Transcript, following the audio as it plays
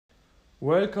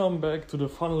Welcome back to the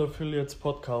Funnel Affiliates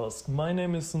podcast. My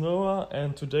name is Noah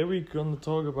and today we're going to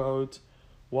talk about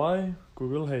why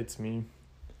Google hates me.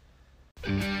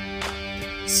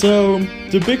 So,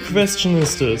 the big question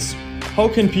is this: how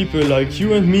can people like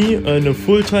you and me earn a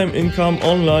full-time income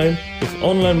online with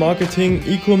online marketing,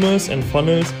 e-commerce and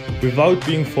funnels without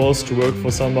being forced to work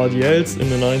for somebody else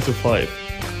in a 9 to 5?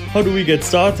 How do we get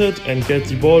started and get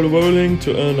the ball rolling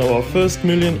to earn our first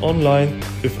million online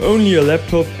with only a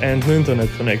laptop and an internet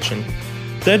connection?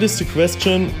 That is the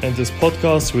question, and this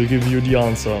podcast will give you the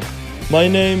answer. My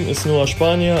name is Noah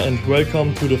Spania and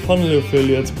welcome to the Funnel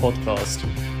Affiliates podcast.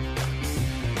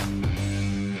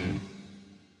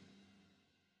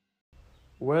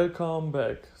 Welcome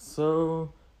back.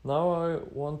 So now I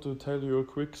want to tell you a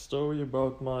quick story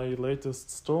about my latest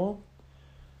store.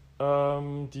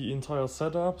 The entire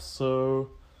setup. So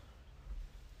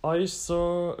I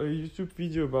saw a YouTube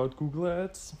video about Google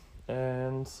Ads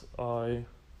and I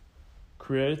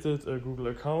created a Google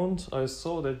account. I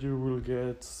saw that you will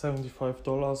get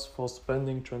 $75 for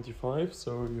spending $25,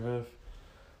 so you have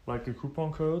like a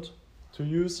coupon code to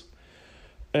use.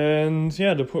 And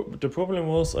yeah, the problem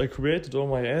was I created all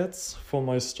my ads for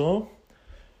my store,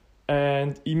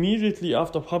 and immediately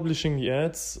after publishing the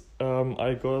ads,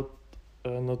 I got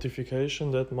a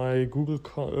notification that my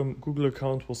Google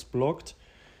account was blocked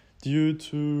due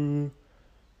to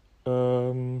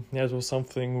it was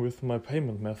something with my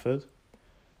payment method.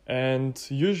 And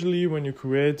usually when you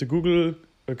create a Google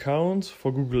account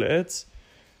for Google Ads,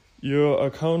 your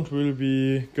account will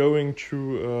be going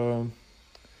through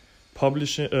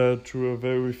through a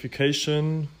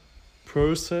verification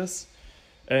process,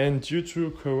 and due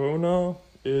to Corona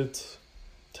it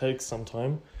takes some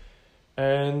time.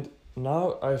 And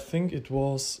now I think it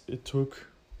took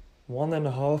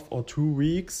 1.5 or 2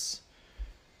 weeks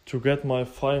to get my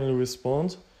final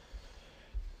response.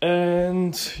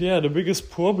 And yeah, the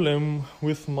biggest problem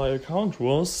with my account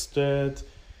was that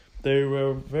they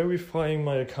were verifying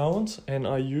my account and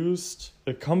I used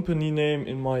a company name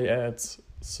in my ads.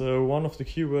 So one of the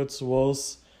keywords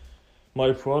was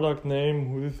my product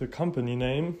name with a company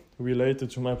name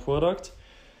related to my product,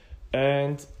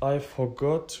 and I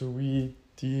forgot to read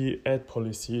the ad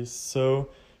policies. So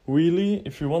really,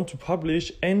 if you want to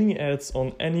publish any ads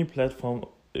on any platform,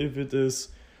 if it is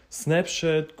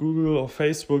Snapchat, Google or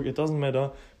Facebook, it doesn't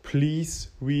matter, please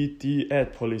read the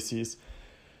ad policies.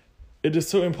 It is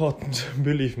so important,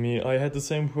 believe me. I had the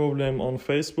same problem on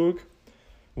Facebook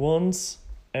once,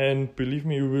 and believe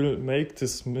me, you will make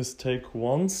this mistake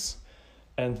once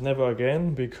and never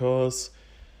again, because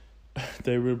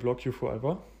they will block you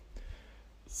forever.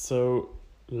 So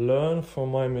learn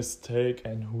from my mistake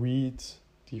and read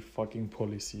the fucking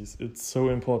policies. It's so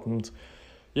important.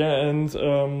 Yeah, and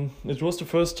it was the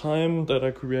first time that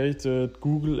I created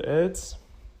Google Ads.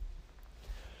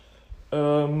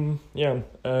 And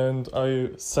I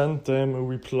sent them a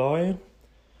reply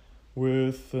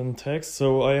with a text.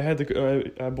 So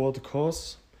I bought a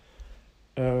course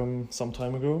some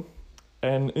time ago,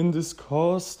 and in this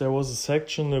course there was a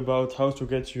section about how to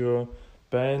get your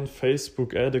banned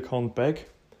Facebook ad account back.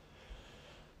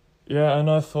 Yeah, and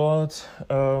I thought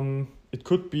it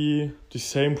could be the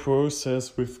same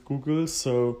process with Google,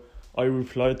 so I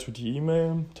replied to the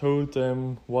email, told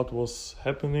them what was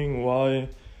happening, why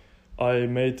I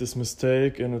made this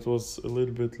mistake, and it was a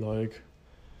little bit like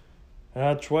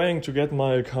trying to get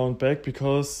my account back,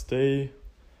 because they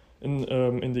in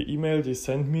the email they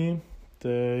sent me,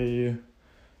 they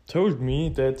told me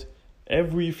that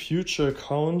every future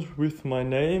account with my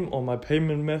name or my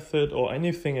payment method or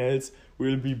anything else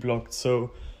will be blocked.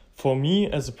 So for me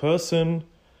as a person,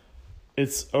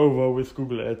 it's over with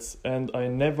Google Ads, and I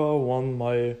never won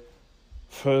my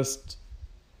first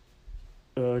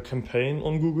campaign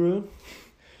on Google.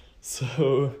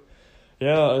 So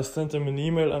yeah, I sent them an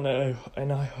email,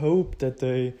 and I hope that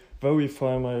they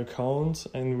verify my account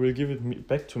and will give it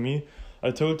back to me.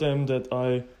 I told them that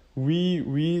I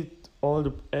reread all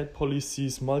the ad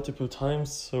policies multiple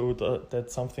times, so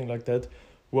that something like that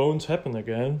won't happen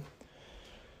again.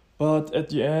 But at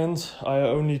the end, I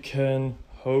only can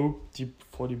hope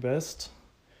for the best.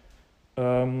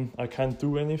 I can't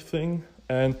do anything.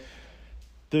 And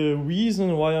the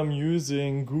reason why I'm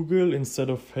using Google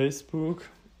instead of Facebook,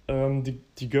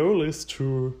 the goal is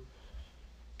to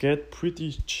get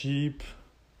pretty cheap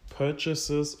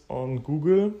purchases on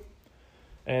Google,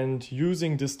 and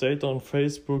using this data on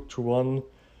Facebook to run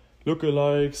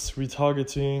lookalikes,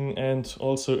 retargeting, and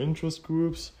also interest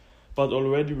groups, but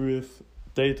already with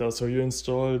data. So you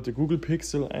install the Google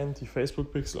Pixel and the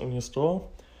Facebook Pixel on your store.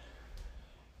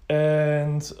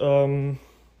 And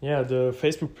yeah, the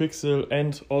Facebook pixel,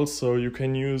 and also you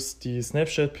can use the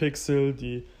Snapchat pixel,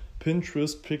 the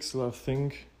Pinterest pixel, I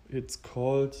think it's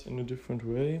called in a different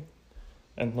way,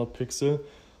 and not pixel,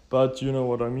 but you know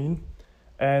what I mean.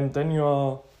 And then you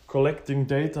are collecting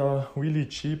data really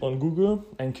cheap on Google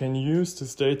and can use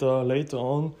this data later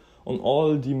on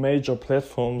all the major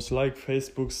platforms like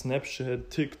Facebook, Snapchat,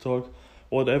 TikTok,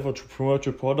 whatever, to promote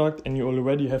your product, and you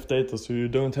already have data, so you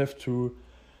don't have to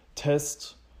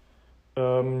test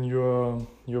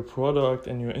your product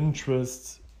and your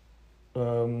interests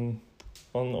on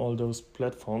all those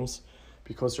platforms,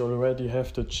 because you already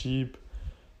have the cheap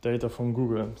data from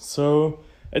Google. So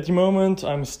at the moment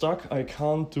I'm stuck. I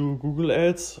can't do Google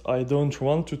ads. I don't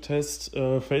want to test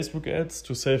Facebook ads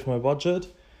to save my budget.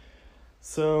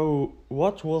 So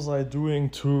what was I doing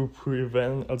to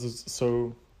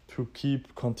to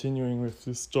keep continuing with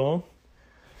this store?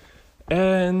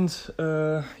 And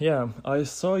I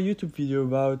saw a YouTube video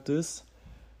about this,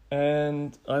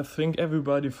 and I think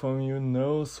everybody from you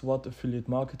knows what affiliate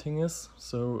marketing is.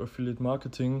 So affiliate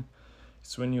marketing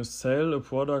is when you sell a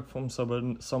product from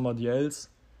somebody else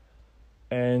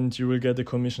and you will get a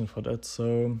commission for that.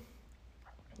 So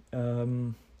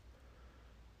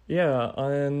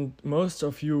and most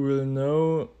of you will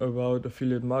know about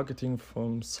affiliate marketing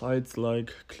from sites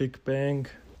like ClickBank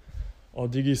or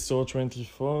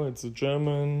Digistore24. It's a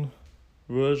German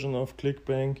version of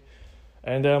ClickBank,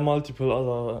 and there are multiple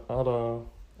other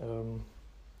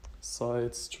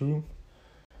sites too.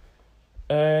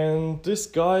 And this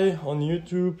guy on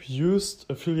YouTube used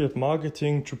affiliate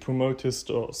marketing to promote his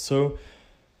store. So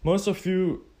most of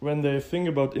you, when they think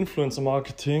about influencer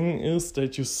marketing, is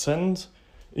that you send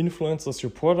influencers your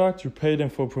product, you pay them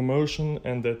for promotion,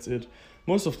 and that's it.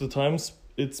 Most of the times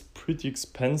it's pretty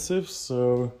expensive,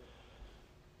 so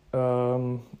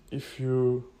if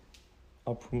you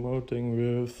are promoting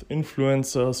with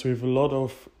influencers with a lot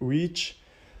of reach,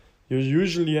 you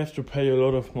usually have to pay a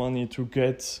lot of money to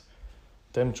get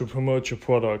them to promote your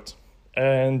product.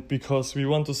 And because we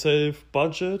want to save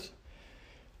budget,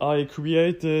 I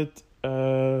created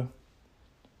an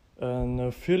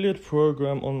affiliate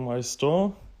program on my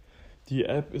store. The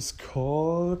app is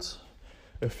called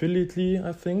Affiliately,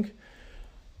 I think.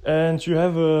 And you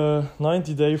have a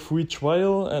 90-day free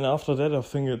trial, and after that I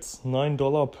think it's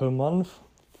 $9 per month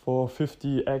for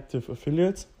 50 active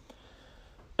affiliates.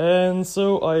 And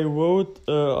so I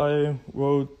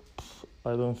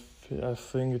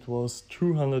think it was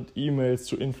 200 emails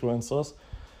to influencers.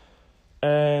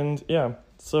 And yeah,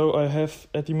 so I have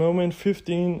at the moment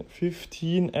 15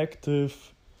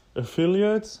 active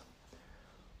affiliates.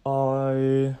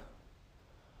 I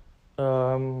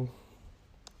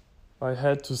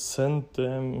had to send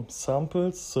them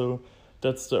samples, so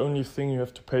that's the only thing you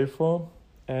have to pay for.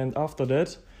 And after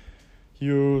that,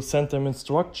 you send them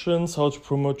instructions how to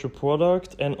promote your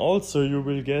product, and also you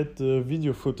will get the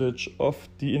video footage of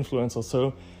the influencer.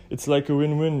 So it's like a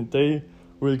win-win. They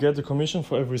will get a commission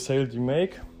for every sale you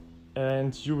make,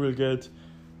 and you will get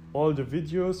all the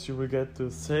videos, you will get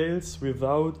the sales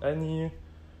without any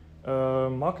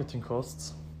marketing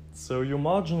costs. So your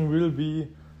margin will be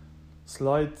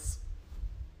slightly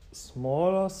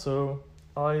smaller. So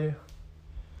I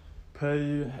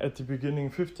pay at the beginning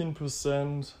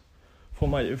 15% for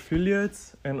my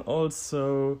affiliates, and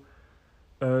also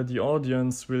the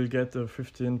audience will get a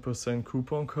 15%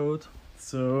 coupon code.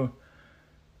 So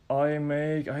I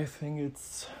think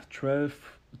it's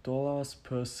 $12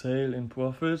 per sale in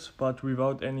profit, but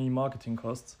without any marketing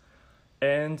costs.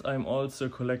 And I'm also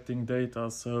collecting data,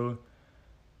 so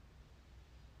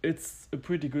it's a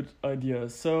pretty good idea.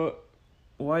 So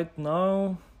right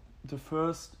now, the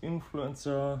first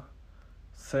influencer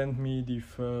sent me the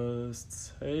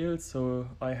first sale. So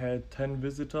I had 10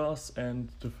 visitors and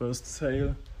the first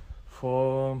sale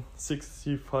for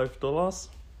 $65.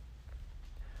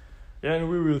 Yeah, and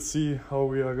we will see how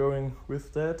we are going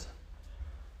with that.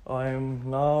 I'm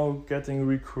now getting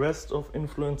requests of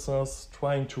influencers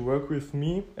trying to work with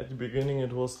me. At the beginning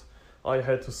I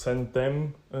had to send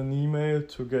them an email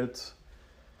to get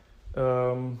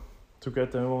them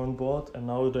on board, and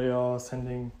now they are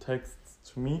sending texts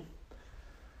to me.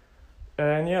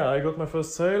 And yeah, I got my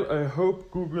first sale. I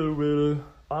hope Google will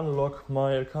unlock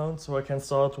my account so I can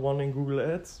start running Google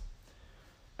Ads.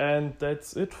 And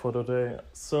that's it for today.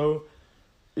 So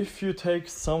if you take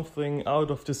something out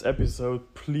of this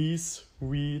episode, please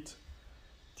read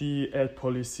the ad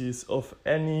policies of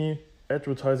any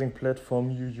advertising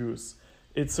platform you use.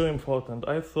 It's so important.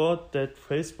 I thought that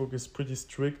Facebook is pretty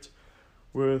strict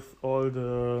with all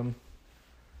the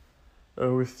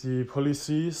with the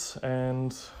policies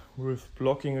and with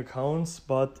blocking accounts,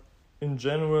 but in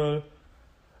general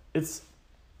it's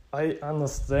I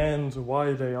understand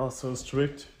why they are so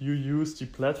strict. You use the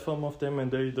platform of them and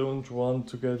they don't want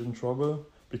to get in trouble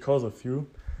because of you.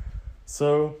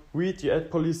 So read the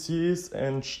ad policies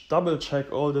and double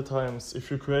check all the times. If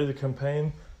you create a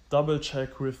campaign, double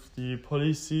check with the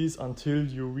policies until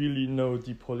you really know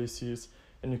the policies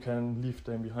and you can leave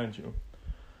them behind you.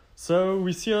 So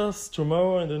we see us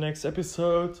tomorrow in the next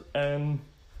episode, and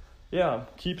yeah,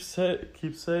 keep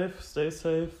safe, stay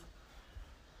safe.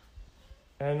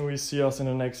 And we see us in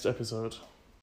the next episode.